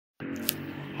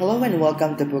Hello and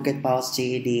welcome to Bukit Paul's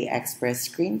GED Express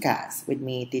Screencast with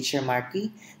me, Teacher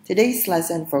Markie. Today's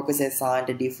lesson focuses on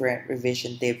the different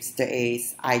revision tips to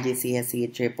ACE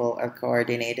IGCSE Triple or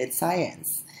Coordinated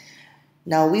Science.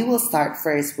 Now we will start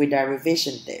first with our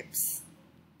revision tips.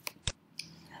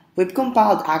 We've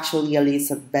compiled actually a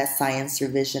list of best science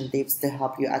revision tips to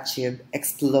help you achieve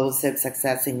explosive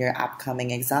success in your upcoming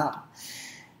exam.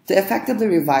 To effectively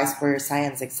revise for your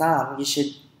science exam, you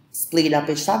should split up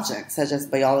each subject, such as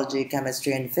biology,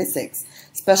 chemistry, and physics,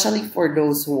 especially for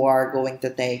those who are going to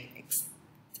take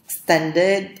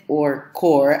extended or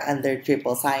core under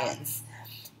triple science,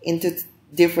 into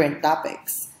different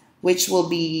topics, which will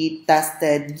be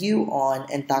tested you on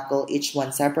and tackle each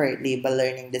one separately by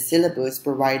learning the syllabus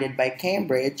provided by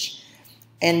Cambridge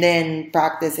and then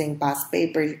practicing past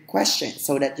paper questions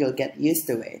so that you'll get used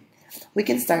to it. We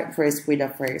can start first with the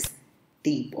first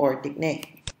tip or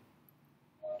technique.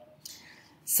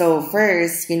 So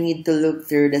first, you need to look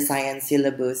through the science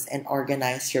syllabus and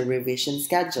organize your revision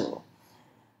schedule.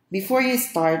 Before you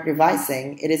start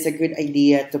revising, it is a good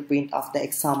idea to print off the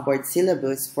exam board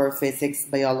syllabus for physics,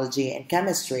 biology, and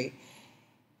chemistry,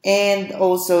 and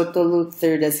also to look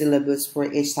through the syllabus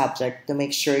for each subject to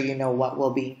make sure you know what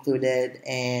will be included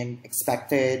and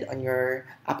expected on your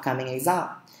upcoming exam.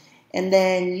 And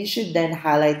then you should then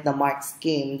highlight the mark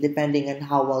scheme depending on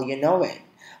how well you know it.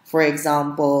 For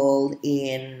example,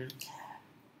 in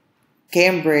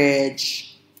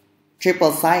Cambridge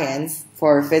Triple Science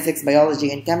for physics,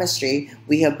 biology, and chemistry,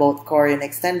 we have both core and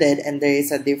extended, and there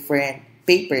is a different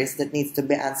papers that needs to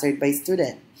be answered by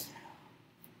student,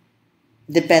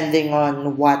 depending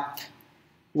on what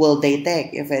will they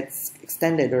take, if it's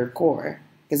extended or core.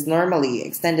 Because normally,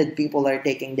 extended people are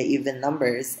taking the even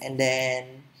numbers, and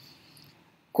then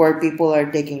core people are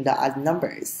taking the odd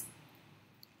numbers.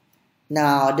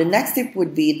 Now, the next tip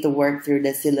would be to work through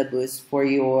the syllabus for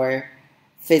your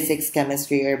physics,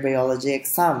 chemistry, or biology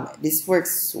exam. This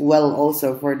works well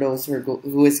also for those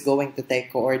who is going to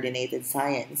take coordinated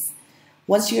science.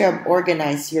 Once you have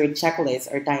organized your checklist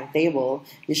or timetable,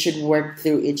 you should work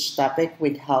through each topic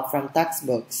with help from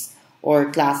textbooks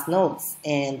or class notes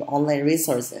and online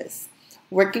resources.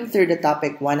 Working through the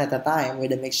topic one at a time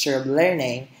with a mixture of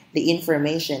learning, the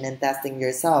information, and testing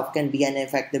yourself can be an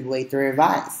effective way to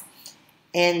revise.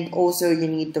 And also, you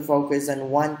need to focus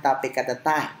on one topic at a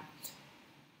time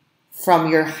from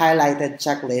your highlighted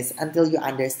checklist until you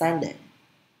understand it.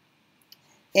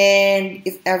 And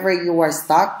if ever you are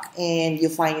stuck and you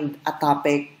find a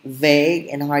topic vague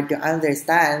and hard to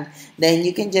understand, then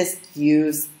you can just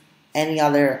use any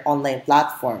other online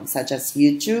platform such as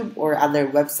YouTube or other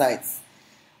websites,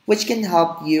 which can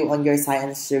help you on your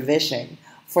science revision.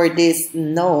 For this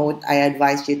note, I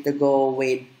advise you to go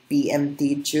with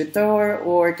PMT Tutor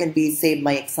or can be Save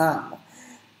My Exam.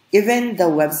 Even the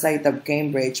website of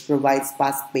Cambridge provides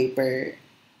past papers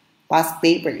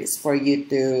for you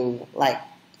to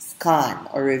scan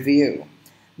or review.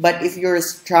 But if you're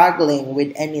struggling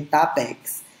with any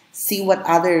topics, see what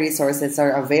other resources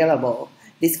are available.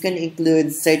 This can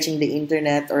include searching the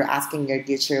internet or asking your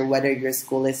teacher whether your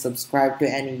school is subscribed to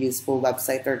any useful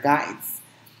website or guides.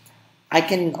 I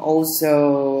can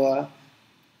also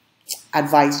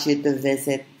advise you to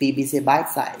visit BBC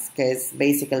Bite-Size because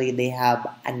basically they have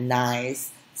a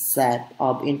nice set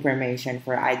of information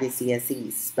for IGCSEs,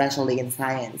 especially in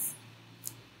science.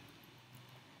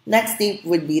 Next tip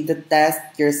would be to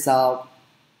test yourself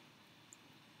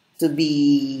to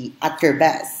be at your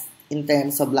best in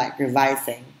terms of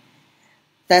revising.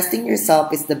 Testing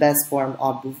yourself is the best form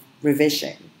of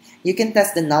revision. You can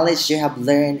test the knowledge you have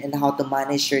learned and how to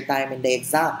manage your time in the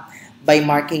exam by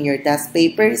marking your test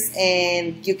papers,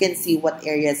 and you can see what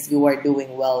areas you are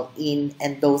doing well in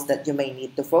and those that you may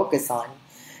need to focus on.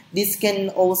 This can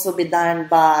also be done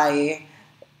by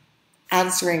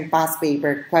answering past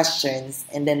paper questions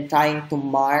and then trying to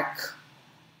mark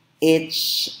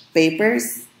each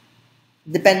papers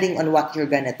depending on what you're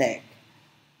gonna take.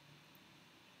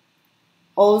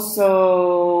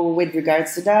 Also, with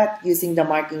regards to that, using the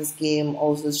marking scheme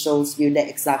also shows you the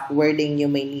exact wording you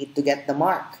may need to get the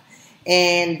mark.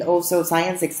 And also,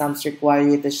 science exams require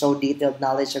you to show detailed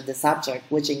knowledge of the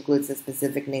subject, which includes the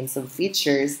specific names of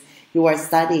features you are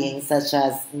studying, such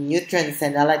as neutrons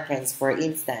and electrons, for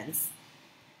instance.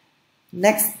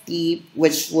 Next tip,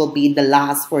 which will be the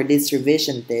last for these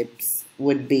revision tips,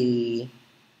 would be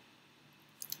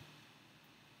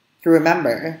to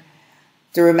remember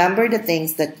the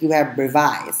things that you have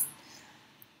revised.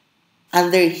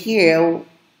 Under here,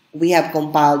 we have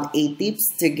compiled 8 tips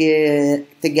to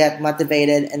get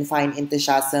motivated and find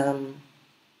enthusiasm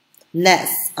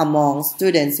among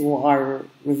students who are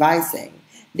revising.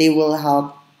 They will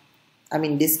help,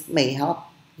 this may help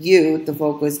you to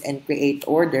focus and create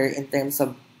order in terms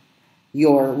of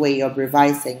your way of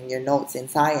revising your notes in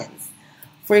science.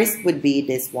 First would be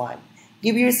this one.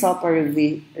 Give yourself a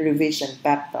revision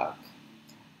pep talk.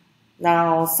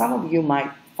 Now, some of you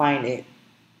might find it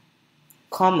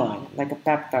common, like a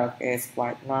pep talk is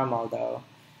quite normal though.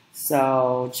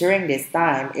 So during this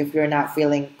time, if you're not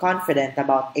feeling confident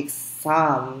about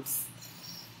exams,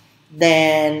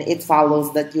 then it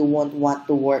follows that you won't want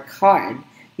to work hard.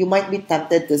 You might be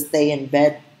tempted to stay in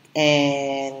bed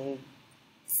and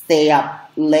stay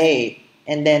up late.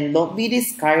 And then don't be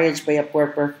discouraged by a poor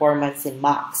performance in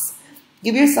mocks.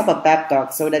 Give yourself a pep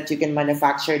talk so that you can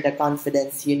manufacture the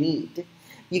confidence you need.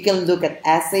 You can look at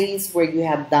essays where you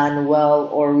have done well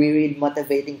or reread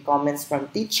motivating comments from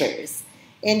teachers.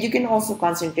 And you can also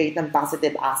concentrate on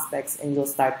positive aspects and you'll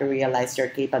start to realize your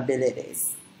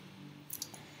capabilities.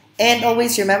 And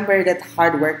always remember that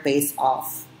hard work pays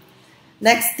off.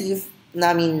 Next tip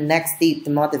to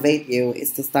motivate you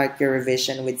is to start your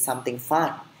revision with something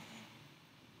fun.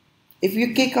 If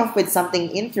you kick off with something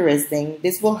interesting,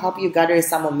 this will help you gather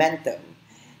some momentum.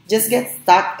 Just get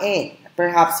stuck in.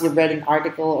 Perhaps you've read an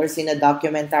article or seen a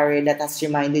documentary that has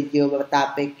reminded you of a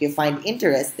topic you find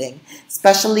interesting,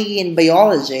 especially in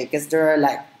biology, because there are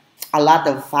like a lot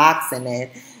of facts in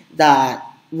it that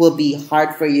will be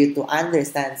hard for you to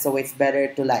understand. So it's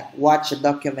better to like watch a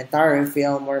documentary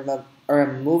film or a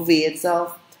movie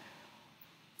itself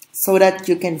so that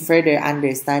you can further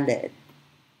understand it.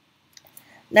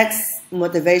 Next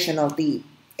motivational tip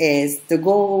is to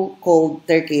go cold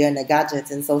turkey on the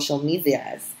gadgets and social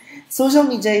medias. Social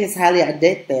media is highly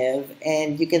addictive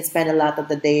and you can spend a lot of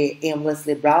the day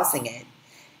aimlessly browsing it.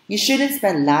 You shouldn't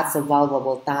spend lots of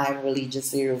valuable time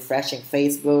religiously refreshing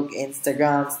Facebook,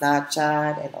 Instagram,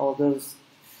 Snapchat, and all those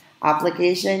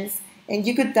applications. And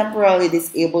you could temporarily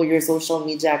disable your social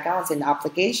media accounts and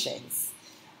applications.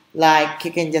 Like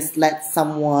you can just let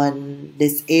someone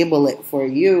disable it for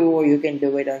you or you can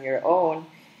do it on your own.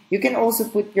 You can also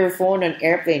put your phone on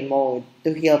airplane mode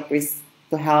to help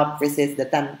resist the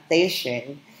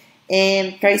temptation.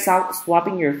 And try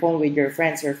swapping your phone with your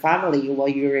friends or family while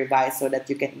you revise so that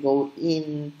you can go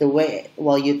into it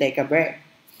while you take a break.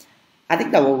 I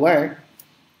think that will work.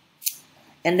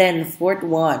 And then fourth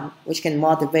one, which can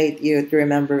motivate you to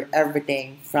remember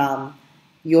everything from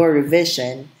your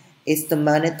revision, is to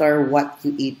monitor what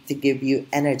you eat to give you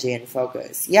energy and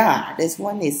focus. Yeah, this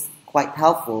one is quite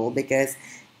helpful because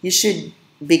you should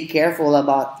be careful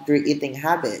about your eating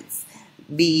habits.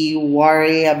 Be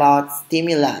worried about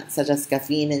stimulants such as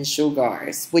caffeine and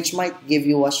sugars, which might give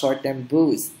you a short-term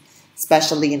boost,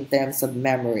 especially in terms of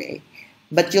memory.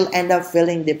 But you'll end up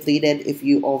feeling depleted if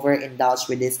you overindulge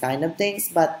with these kind of things,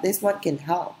 but this one can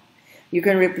help. You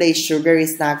can replace sugary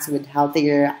snacks with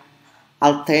healthier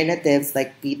alternatives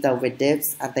like pita with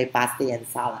dips, antipasti, and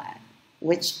salad,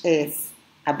 which is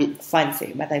a bit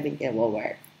fancy, but I think it will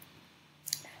work.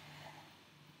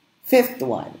 Fifth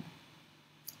one,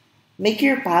 make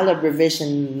your pile of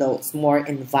revision notes more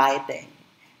inviting.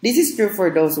 This is true for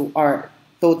those who are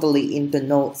totally into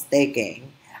notes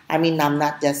taking. I'm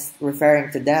not just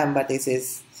referring to them, but this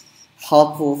is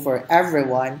helpful for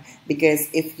everyone because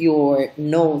if your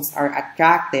notes are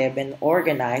attractive and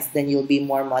organized, then you'll be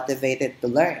more motivated to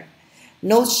learn.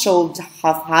 Notes shoved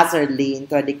haphazardly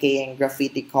into a decaying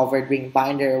graffiti-covered ring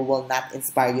binder will not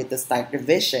inspire you to start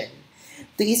revision.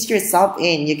 To ease yourself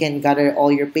in, you can gather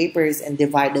all your papers and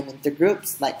divide them into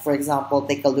groups. Like, for example,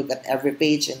 take a look at every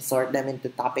page and sort them into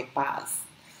topic paths.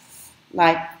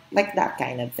 Like that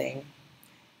kind of thing.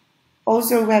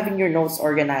 Also, having your notes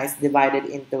organized, divided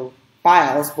into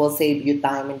files will save you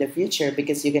time in the future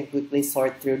because you can quickly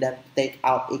sort through them to take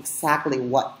out exactly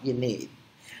what you need.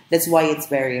 That's why it's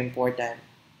very important.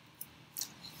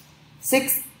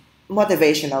 Sixth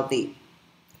motivational tip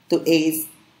to ace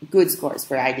good scores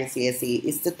for IGCSE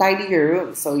is to tidy your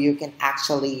room so you can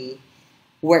actually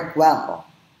work well.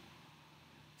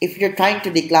 If you're trying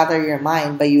to declutter your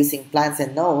mind by using plans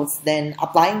and notes, then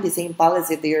applying the same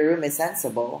policy to your room is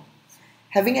sensible.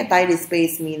 Having a tidy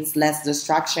space means less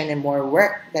distraction and more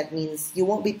work. That means you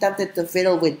won't be tempted to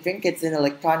fiddle with trinkets and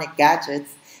electronic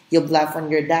gadgets you've left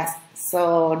on your desk.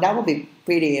 So that will be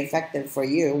pretty effective for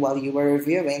you while you were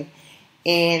reviewing.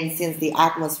 And since the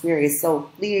atmosphere is so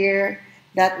clear,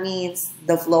 that means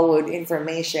the flow of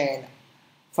information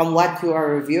from what you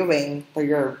are reviewing to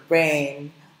your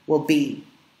brain will be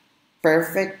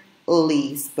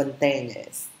perfectly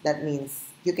spontaneous. That means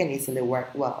you can easily work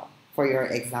well for your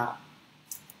exam.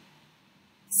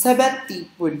 Seventh tip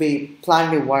would be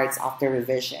plan rewards after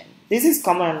revision. This is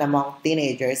common among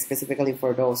teenagers, specifically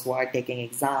for those who are taking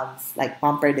exams, like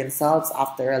pamper themselves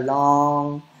after a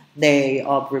long day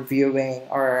of reviewing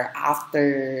or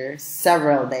after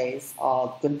several days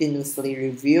of continuously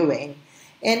reviewing.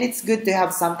 And it's good to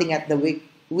have something at the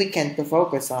weekend to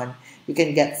focus on. You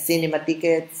can get cinema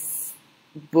tickets,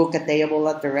 book a table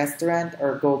at the restaurant,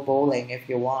 or go bowling if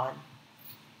you want.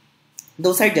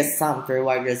 Those are just some to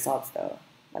reward yourself though.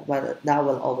 But that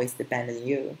will always depend on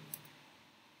you.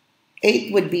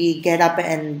 8 would be get up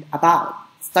and about.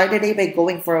 Start the day by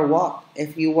going for a walk.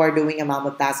 If you are doing a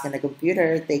mammoth task on the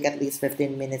computer, take at least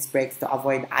 15 minutes breaks to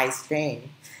avoid eye strain.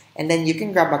 And then you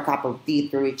can grab a cup of tea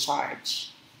to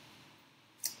recharge.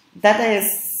 That is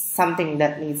something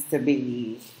that needs to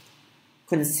be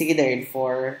considered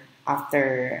for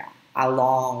after a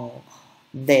long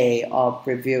day of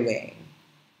reviewing.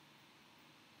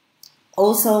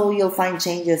 Also, you'll find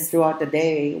changes throughout the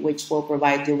day which will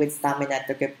provide you with stamina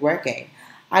to keep working.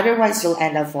 Otherwise, you'll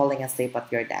end up falling asleep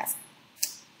at your desk.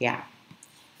 Yeah.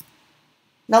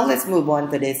 Now let's move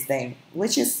on to this thing,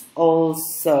 which is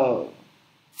also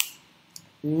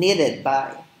needed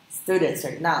by students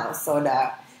right now so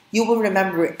that you will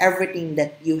remember everything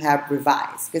that you have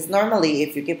revised. Because normally,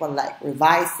 if you keep on like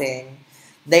revising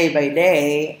day by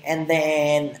day, and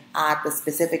then at a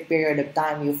specific period of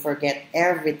time you forget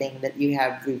everything that you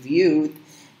have reviewed,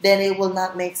 then it will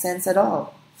not make sense at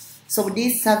all. So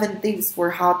these 7 tips for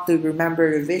how to remember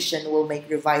revision will make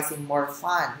revising more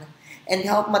fun and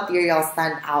help material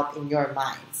stand out in your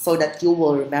mind so that you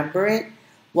will remember it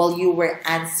while you were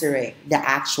answering the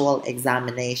actual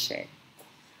examination.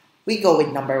 We go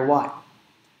with number 1.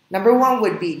 Number 1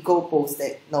 would be go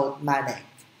post-it note manic.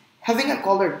 Having a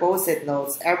colored post-it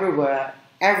notes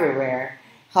everywhere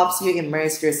helps you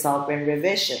immerse yourself in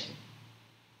revision.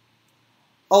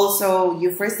 Also, you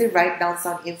firstly write down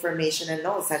some information and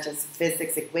notes such as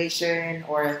physics equation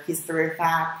or a history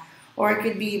fact, or it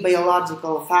could be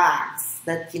biological facts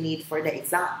that you need for the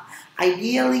exam.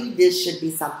 Ideally, this should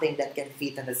be something that can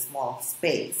fit in a small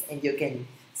space and you can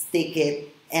stick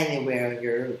it anywhere in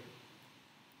your room.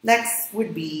 Next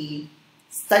would be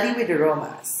study with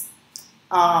aromas.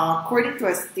 According to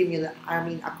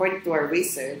our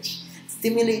research,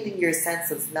 stimulating your sense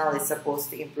of smell is supposed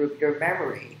to improve your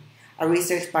memory. A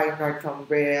research by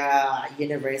Northumbria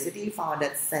University found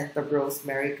that scent of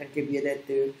rosemary contributed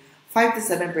to 5 to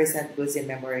 7% boost in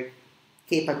memory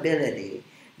capability.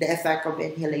 The effect of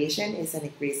inhalation is an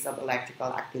increase of electrical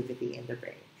activity in the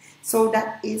brain. So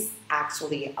that is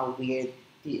actually a weird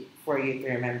tip for you to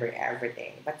remember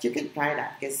everything. But you can try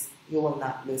that because you will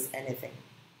not lose anything.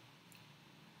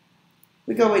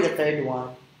 We go with the third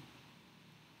one.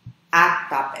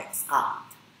 Act topics out.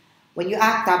 When you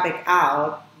act topic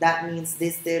out, that means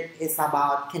this tip is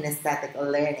about kinesthetic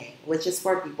learning, which is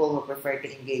for people who prefer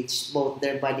to engage both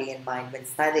their body and mind when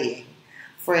studying.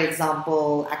 For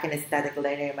example, a kinesthetic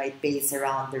learner might pace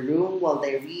around the room while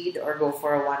they read or go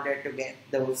for a wander to get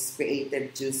those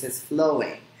creative juices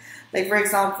flowing. Like for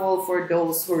example, for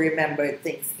those who remember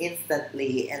things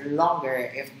instantly and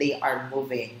longer if they are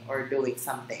moving or doing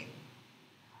something,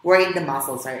 wherein the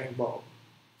muscles are involved.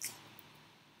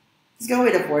 Let's go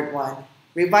with the fourth one.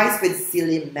 Revise with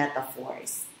silly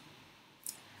metaphors.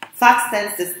 Facts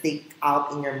tend to stick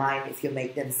out in your mind if you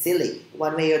make them silly.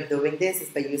 One way of doing this is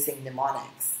by using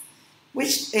mnemonics,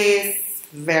 which is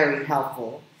very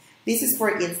helpful. This is, for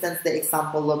instance, the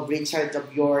example of Richard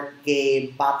of York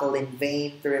gave battle in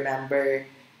vain to remember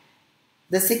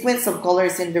the sequence of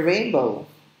colors in the rainbow,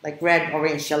 like red,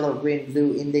 orange, yellow, green,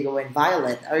 blue, indigo, and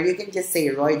violet. Or you can just say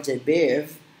Roy J.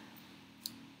 Biv.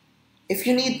 If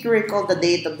you need to recall the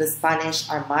date of the Spanish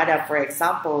Armada, for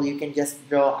example, you can just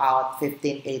draw out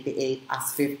 1588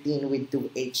 as 15 with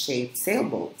 2 H-shaped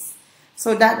sailboats.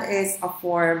 So that is a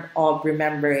form of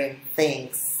remembering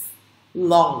things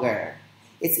longer.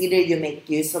 It's either you make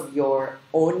use of your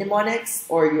own mnemonics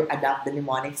or you adapt the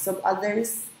mnemonics of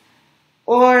others.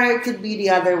 Or it could be the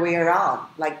other way around,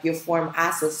 like you form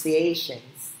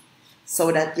associations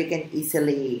so that you can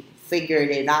easily figure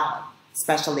it out,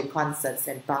 especially concepts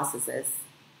and processes.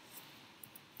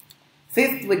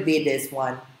 Fifth would be this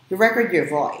one, you record your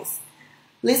voice.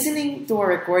 Listening to a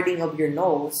recording of your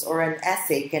notes or an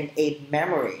essay can aid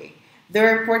memory. There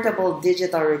are portable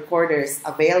digital recorders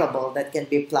available that can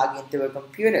be plugged into a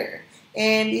computer.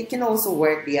 And it can also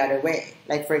work the other way.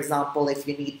 Like for example, if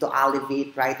you need to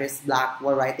alleviate writer's block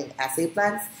while writing essay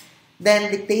plans, then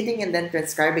dictating and then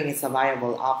transcribing is a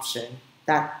viable option.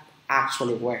 That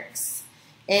actually works.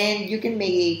 And you can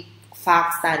make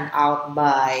facts stand out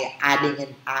by adding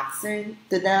an accent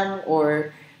to them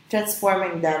or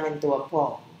transforming them into a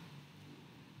poem.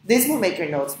 This will make your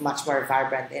notes much more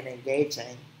vibrant and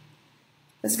engaging.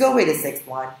 Let's go with the sixth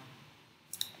one.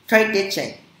 Try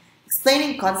teaching.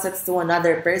 Explaining concepts to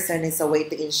another person is a way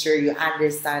to ensure you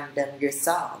understand them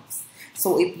yourselves.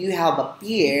 So if you have a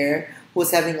peer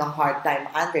who's having a hard time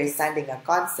understanding a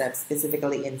concept,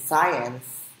 specifically in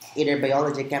science, either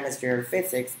biology, chemistry, or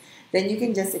physics, then you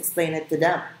can just explain it to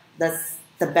them. That's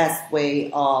the best way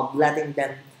of letting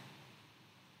them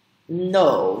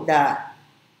know that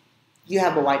you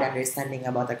have a wide understanding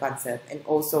about the concept, and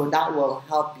also that will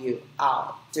help you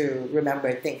out to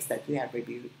remember things that you have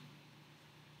reviewed.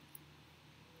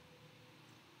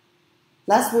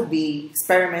 Last would be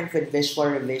experiment with visual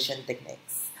revision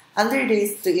techniques. Under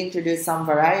this, to introduce some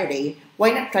variety,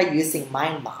 why not try using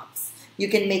mind maps? You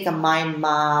can make a mind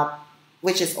map,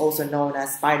 which is also known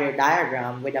as spider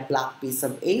diagram, with a blank piece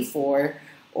of A4,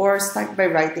 or start by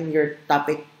writing your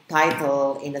topic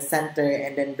title in the center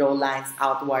and then draw lines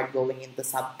outward going into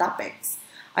subtopics.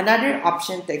 Another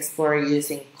option to explore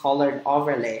using colored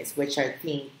overlays, which are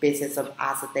thin pieces of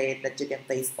acetate that you can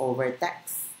place over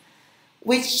text,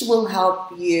 which will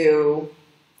help you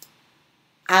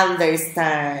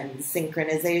understand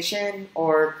synchronization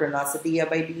or chronicity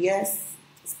of ideas,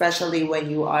 especially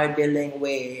when you are dealing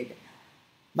with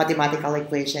mathematical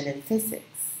equation in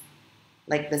physics,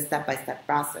 like the step-by-step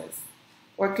process,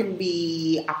 or can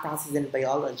be a process in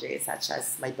biology, such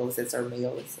as mitosis or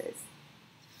meiosis.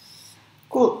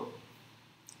 Cool.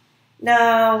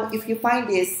 Now, if you find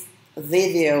this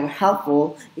video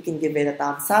helpful, you can give it a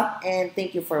thumbs up, and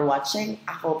thank you for watching.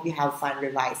 I hope you have fun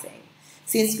revising.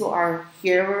 Since you are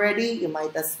here already, you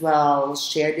might as well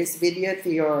share this video to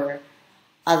your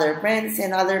other friends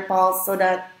and other pals so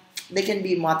that they can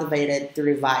be motivated to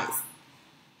revise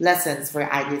lessons for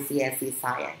IGCSE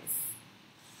Science.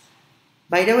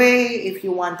 By the way, if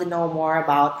you want to know more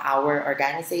about our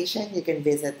organization, you can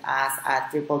visit us at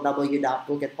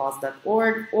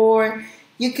www.phuket.org, or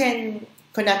you can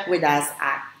connect with us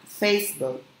at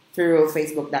Facebook through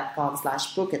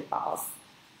facebook.com/PhuketPals.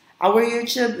 Our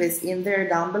YouTube is in there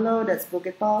down below, that's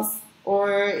Phuket Pals.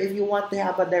 Or if you want to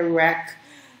have a direct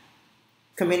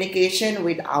communication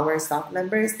with our staff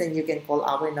members, then you can call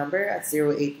our number at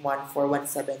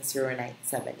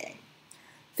 081-417-0978.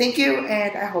 Thank you,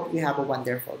 and I hope you have a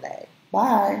wonderful day.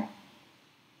 Bye!